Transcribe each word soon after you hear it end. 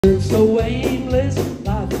So aimless,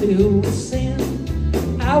 life filled with sin,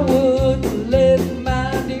 I wouldn't let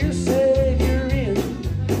my dear Savior in.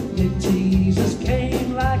 Then Jesus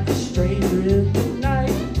came like a stranger in the night.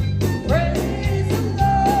 Praise the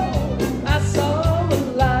Lord, I saw the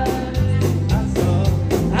light.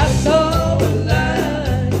 I saw the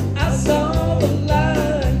light. I saw the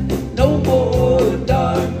light. No more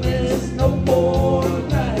darkness, no more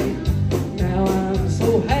night. Now I'm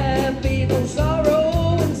so happy, no sorrow.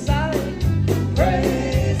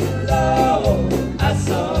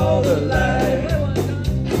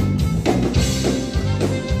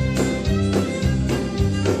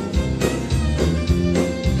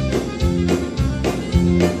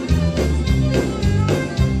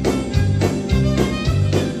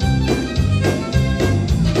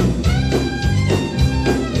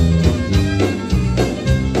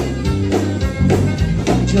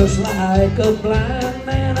 Just like a blind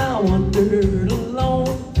man, I wandered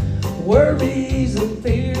alone. Worries and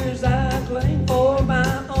fears I claimed for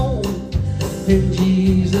my own. Then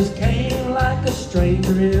Jesus came like a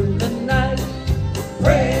stranger in the night.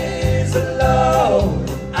 Praise the Lord,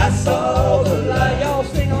 I saw the light. Y'all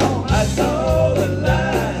sing along. I saw the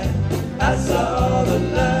light, I saw the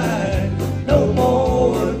light. No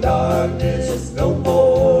more darkness, no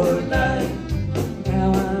more night.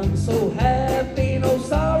 Now I'm so happy, no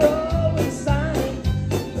sorrow inside.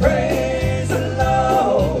 Praise the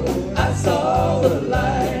Lord, I saw the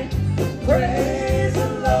light. Praise the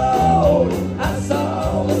Lord, I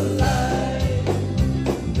saw the light.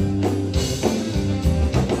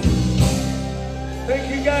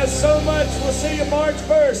 Thank you guys so much. We'll see you March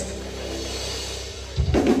 1st.